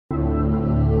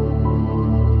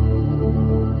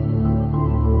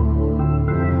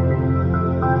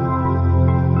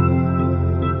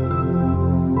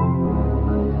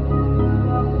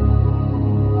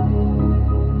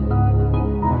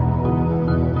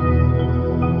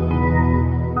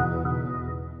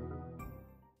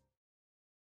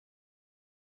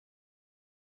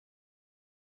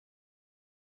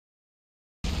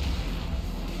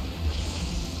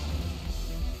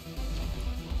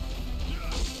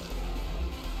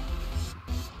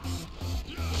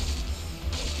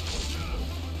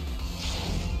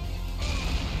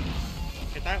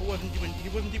That wasn't even, he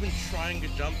wasn't even trying to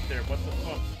jump there, what the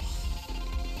fuck?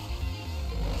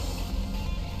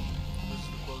 This is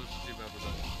the closest you've ever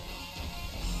been.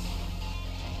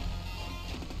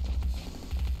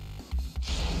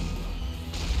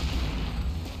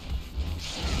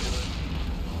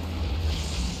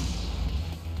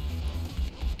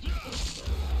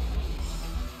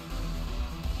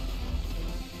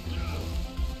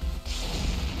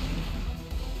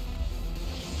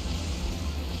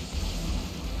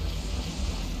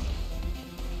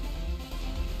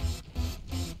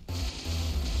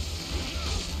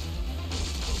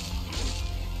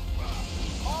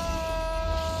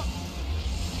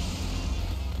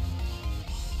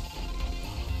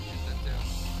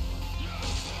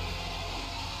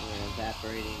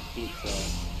 Evaporating pizza.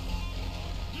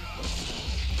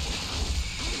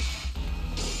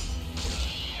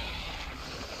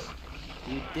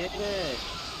 You did it!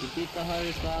 You beat the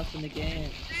hardest boss in the game.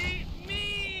 Beat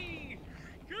me!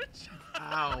 Good job!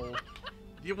 Ow.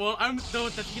 Yeah, well,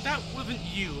 that wasn't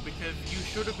you, because you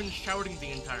should have been shouting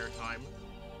the entire time.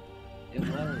 It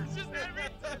was. It's just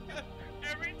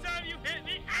every time you hit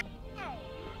me, ow!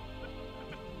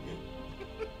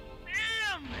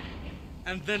 Damn!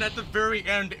 And then at the very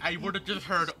end, I would have just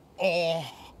heard, oh.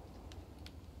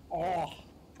 Oh.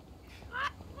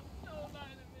 No, not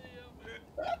in the video.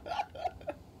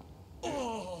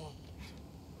 Oh.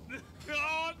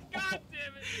 Oh, god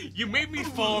damn it! You made me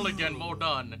fall again, well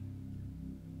done.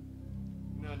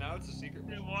 No, now it's a secret Wait,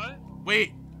 mission. what?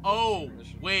 Wait, oh,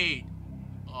 wait,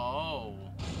 oh.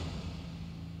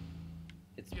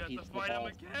 It's You have to pizza fight him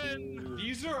balls again. too.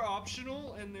 These are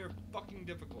optional and they're fucking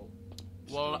difficult.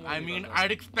 Well, Still I worried mean, about that.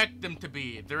 I'd expect them to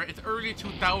be. It's early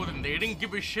 2000, they didn't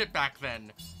give a shit back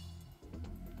then.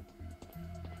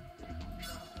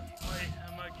 Fight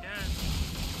him again.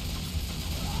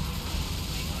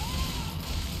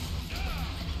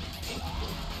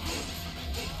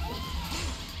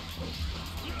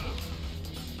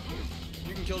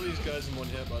 You can kill these guys in one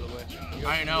hit, by the way. You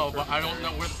I have know, the but I perfect don't know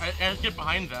parry. where, I have to get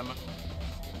behind them.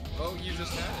 Oh, you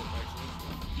just had it,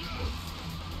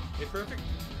 actually. A perfect...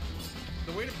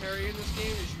 The way to parry in this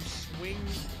game is you swing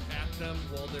at them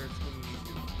while they're swinging at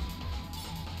you.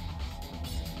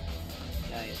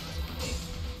 Nice.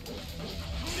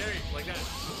 There, like that.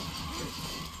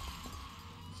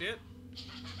 See it?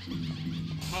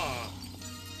 Huh.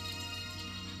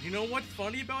 You know what's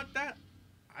funny about that?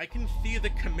 I can see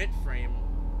the commit frame.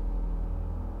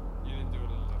 You didn't do it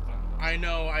enough time. I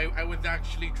know, I was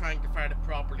actually trying to fight it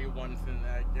properly once and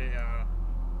Yeah.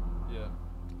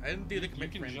 I didn't do the You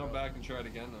commit can frame. jump though. back and try it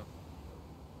again, though.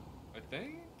 I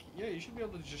think? Yeah, you should be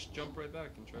able to just jump right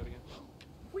back and try it again.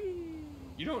 Whee!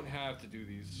 You don't have to do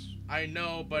these. I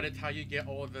know, but it's how you get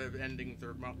all the endings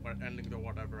or not endings or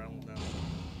whatever, I don't know.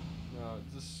 No,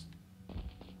 it's just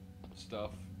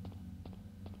stuff.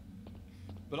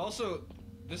 But also,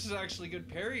 this is actually good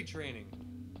parry training.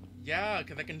 Yeah,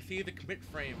 because I can see the commit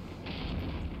frame.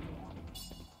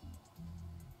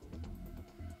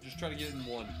 Just try to get it in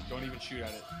one. Don't even shoot at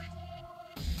it.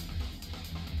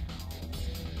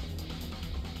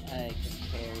 I can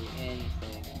carry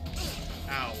anything.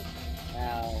 Ow.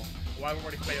 Ow. Well, I've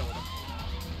already failed.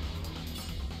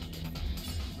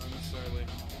 Not necessarily.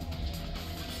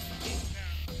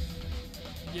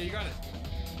 Yeah, you got it.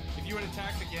 If you had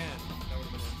attacked again, that would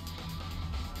have been it.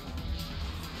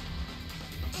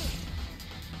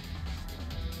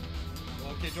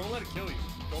 Well, okay, don't let it kill you.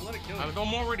 Don't let it kill you.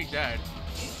 I'm already dead.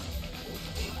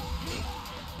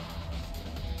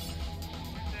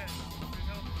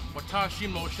 Watashi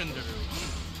Moshindaru.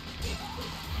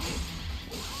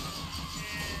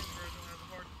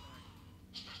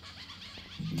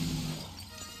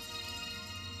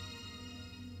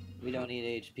 We don't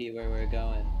need HP where we're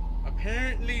going.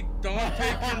 Apparently,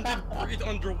 Dante can breathe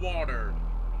underwater.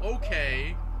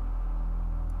 Okay.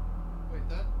 Wait,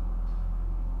 that...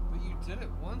 But you did it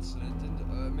once and it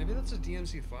didn't... maybe that's a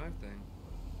DMC5 thing.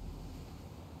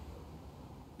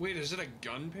 Wait, is it a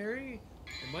gun parry?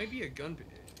 It might be a gun...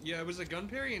 Yeah, it was a gun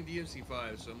parry in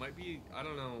DMC5, so it might be... I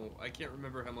don't know. I can't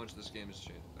remember how much this game has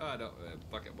changed. Ah, no.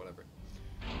 Fuck it, whatever.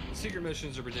 Secret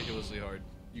missions are ridiculously hard.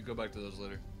 You go back to those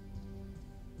later.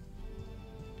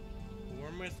 Where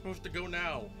am I supposed to go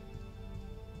now?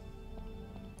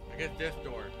 I guess this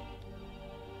door.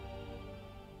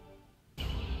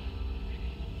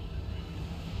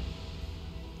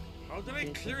 How did I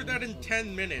clear that in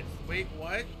 10 minutes? Wait,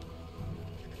 what?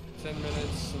 10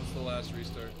 minutes since the last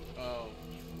restart. Oh.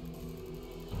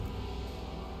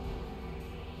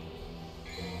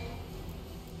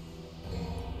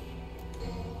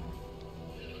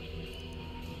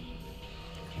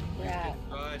 Crap.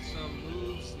 Try some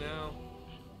moves now.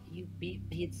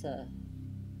 pizza.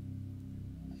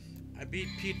 I beat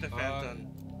Pete the Phantom.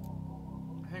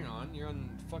 Hang on, you're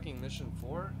on fucking mission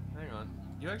 4? Hang on.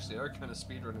 You actually are kind of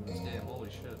speedrunning this game,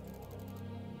 holy shit.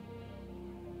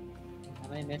 How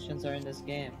many missions are in this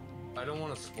game? I don't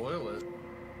want to spoil it.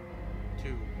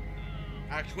 2.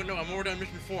 Actually, no, I'm already on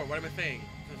mission 4. What am I saying?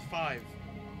 This is 5.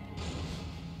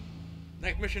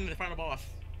 Next mission is the final boss.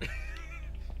 Wait,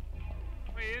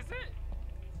 is it?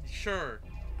 Sure.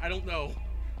 I don't know.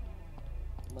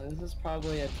 Well, this is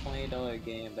probably a $20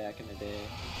 game back in the day.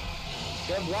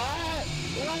 Good what?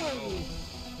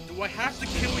 Whoa! Do I have to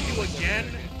kill you again?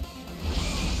 No,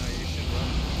 you should run.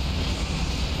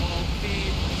 Oh, see,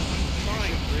 I'm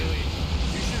trying.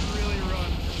 You should really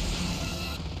run.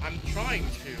 I'm trying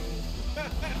to.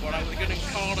 But I was getting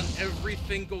caught on every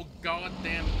single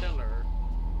goddamn pillar.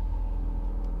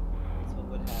 That's what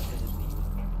would happen to me.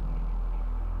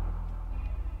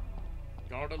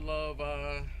 Gotta love,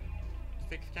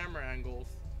 fixed camera angles.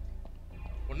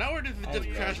 Well, now we're just yeah,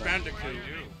 Crash right. Bandicoot.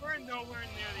 We're nowhere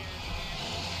near the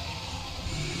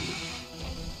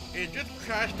end. It's just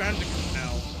Crash Bandicoot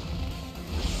now.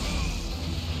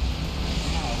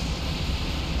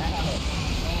 Ow.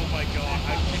 Oh my god,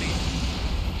 I'm kidding.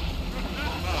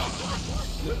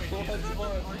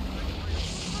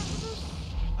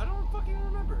 I don't fucking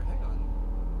remember. Hang on.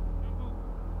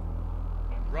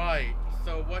 Right,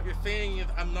 so what you're saying is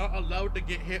I'm not allowed to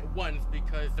get hit once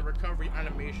because the recovery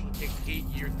animation takes 8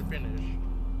 years to finish.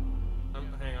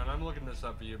 Hang on, I'm looking this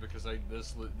up for you because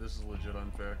this is legit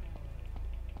unfair.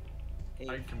 8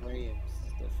 I can- frames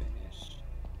to finish.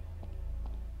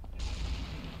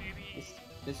 Maybe.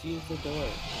 Just use the door.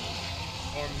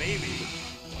 Or maybe.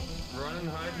 Run and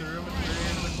hide in the room at the very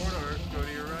end of the corridor. Go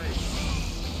to your right.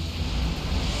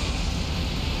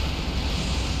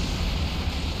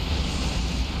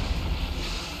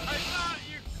 I thought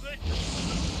you could.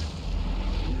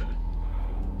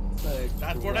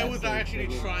 That's what I was Classic actually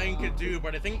video. trying to do,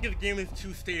 but I think this game is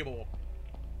too stable.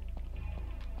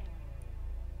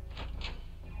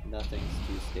 Nothing's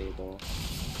too stable.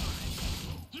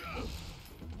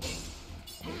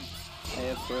 I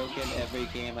have broken every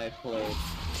game I've played.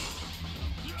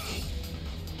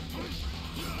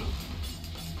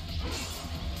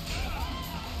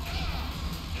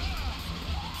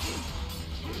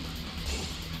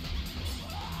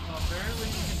 Apparently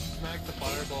you can smack the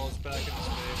fireballs back in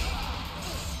space.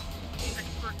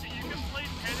 Expert, you can play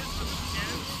tennis with a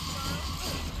tennis style?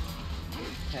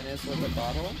 Tennis with a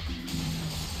bottle?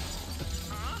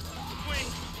 Huh? Wait,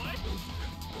 what?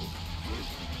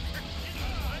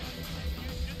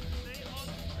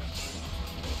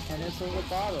 Tennis with a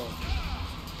bottle.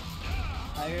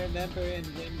 I remember in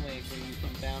Wind Waker you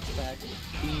can bounce back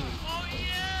beams. Oh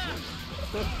yeah!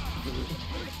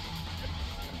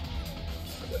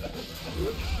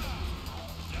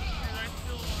 Dude, I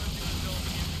still want to do a Zelda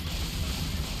game.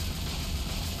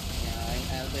 Yeah, I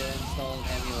have to install an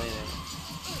emulator.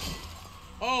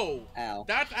 Oh, Ow.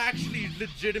 that's actually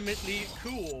legitimately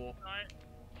cool.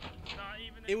 Not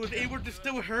even. It was able to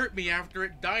still hurt me after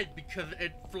it died because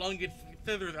it flung its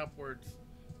scissors upwards.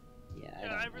 Yeah,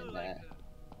 Yeah, I I don't really know like that. it.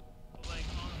 Like,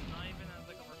 not even as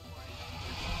like a recording.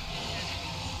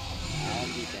 I'll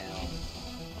be down.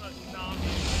 But not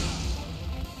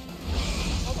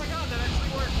Oh my god, that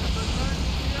actually worked the first time.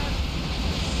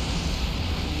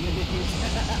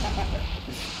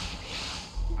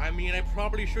 I mean, I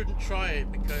probably shouldn't try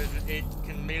it because it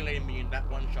can melee me in that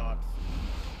one shot.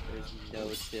 There's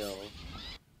no chill.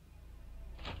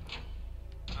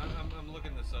 I'm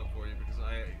looking this up for you because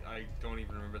I don't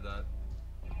even remember that.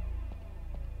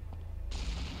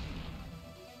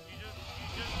 You just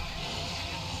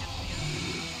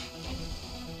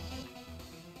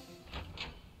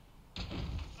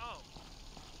oh.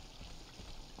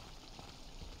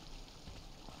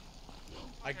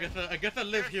 I guess I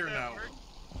live here now.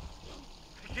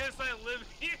 I guess I live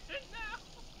here now.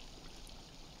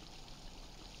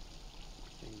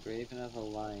 Engraving of a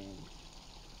lion.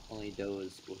 Only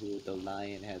those who the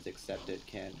lion has accepted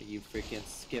can. You freaking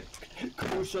skipped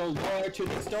crucial lore to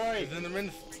the story! There's an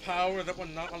immense power that will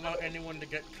not allow anyone to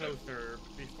get closer.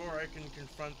 Before I can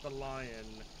confront the lion,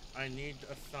 I need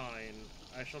a sign.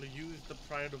 I shall use the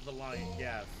pride of the lion,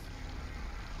 yes.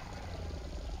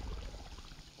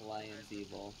 Lion's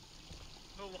evil.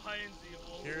 The lion's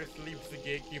evil. Here sleeps the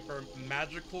gatekeeper.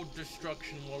 Magical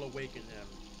destruction will awaken him.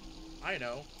 I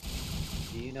know.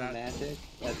 Do you know That- magic?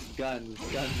 That's guns.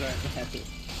 Guns aren't magic.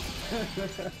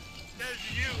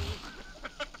 That's you.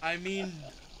 I mean,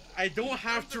 I don't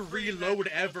have to reload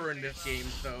ever in this game,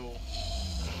 so...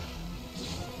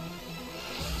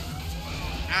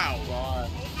 Ow. God.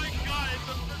 Oh my god, it's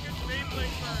a freaking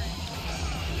Beyblade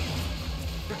furry.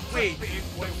 Wait,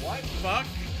 Wait, what? fuck?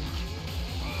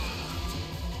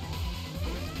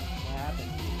 What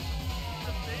happened to you?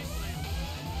 The Beyblade.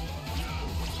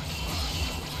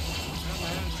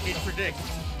 It predicts.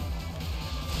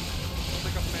 It's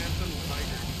like a phantom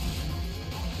tiger.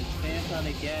 It's Phantom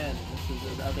again. This is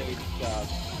his other job.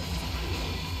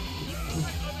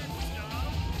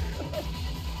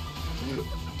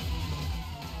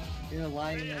 You're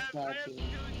lying in the classroom.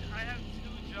 I have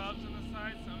two jobs on the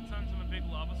side. Sometimes I'm a big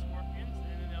lava scorpion,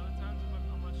 and then the other times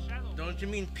I'm a shadow. Don't you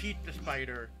mean Pete the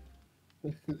Spider?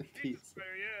 Peace.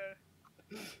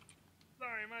 Yeah.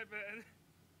 Sorry, my bad.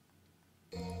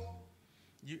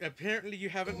 You apparently you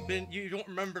haven't been. You don't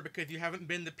remember because you haven't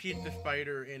been the Pete the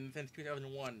Spider since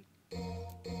 2001.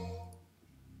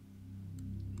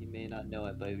 You may not know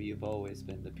it, but you've always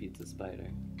been the pizza spider.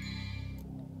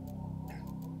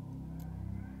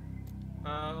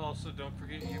 Also, don't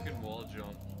forget you can wall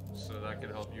jump, so that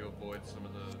could help you avoid some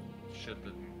of the shit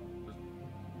that the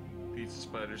pizza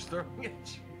spider's throwing at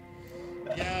you.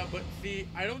 Yeah, but see,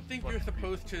 I don't think you're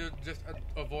supposed to just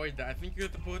avoid that. I think you're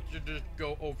supposed to just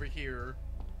go over here.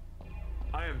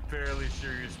 I am fairly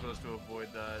sure you're supposed to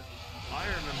avoid that. I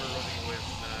remember running away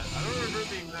from that. I don't remember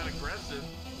being that aggressive.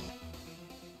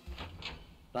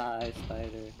 Bye,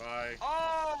 spider. Bye.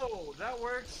 Oh, that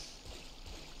works.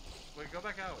 Wait, go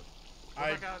back out. Go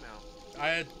back out now.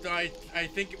 I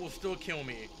think it will still kill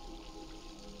me.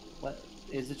 What?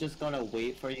 Is it just gonna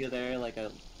wait for you there like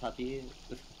a puppy?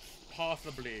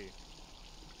 Possibly.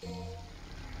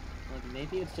 Well,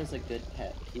 maybe it's just a good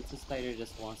pet. Pizza spider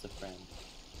just wants a friend.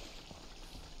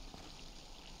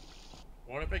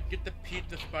 What if I get the Pete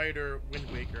the Spider Wind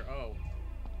Waker? Oh.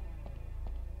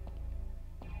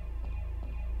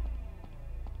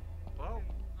 Well,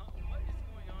 What is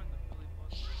going on in the Billy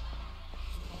Buster?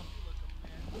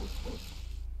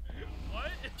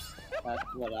 What?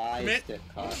 That's what I Commit. sip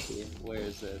coffee. Where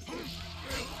is this?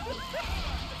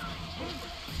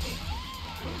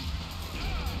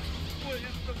 What is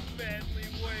the manly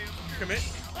way of Commit.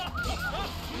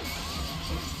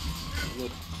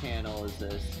 Which channel is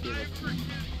this? Give I it- freaking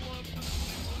love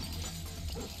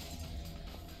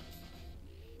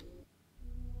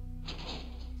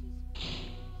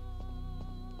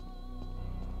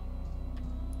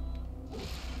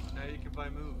now you can buy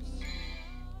moves.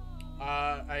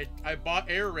 I bought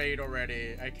Air Raid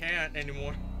already. I can't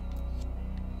anymore.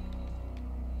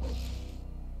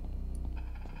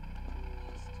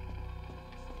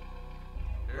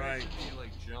 There Right. should be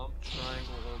like jump,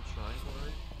 triangle, hold triangle,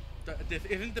 right? This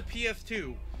isn't the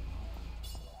PS2.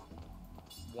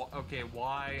 Okay,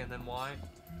 why and then why?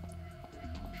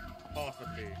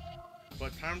 Possibly.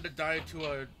 But time to die to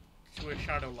a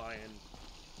Shadow Lion.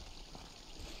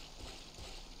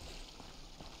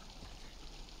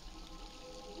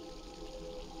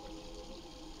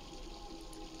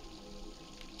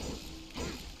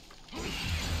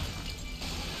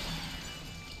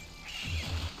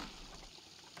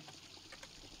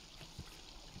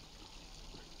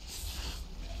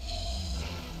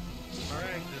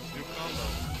 Alright, just do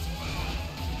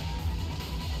combo.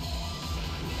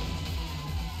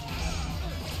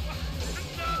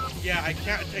 Yeah, I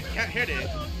can't hit it.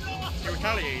 It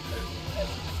retaliates.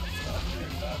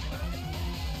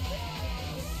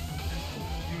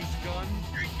 Use gun.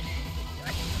 Use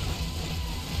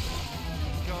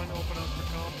gun, open up for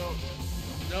combo.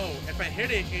 No, if I hit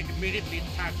it, it immediately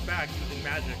attacks back using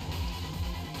magic.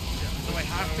 So I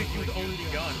have to use only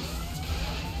gun.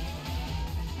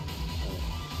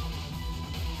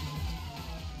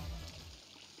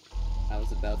 I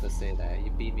was about to say that.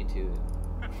 You beat me to it.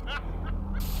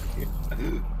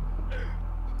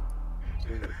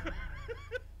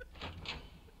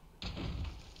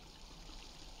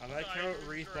 I like how it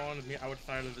respawned me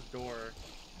outside of the door.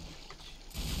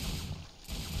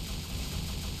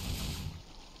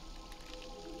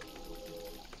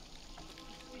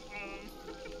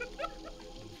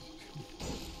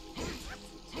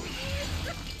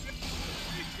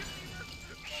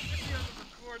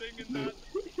 recording and not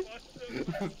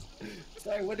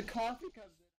Sorry, when the coffee comes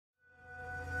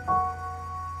in.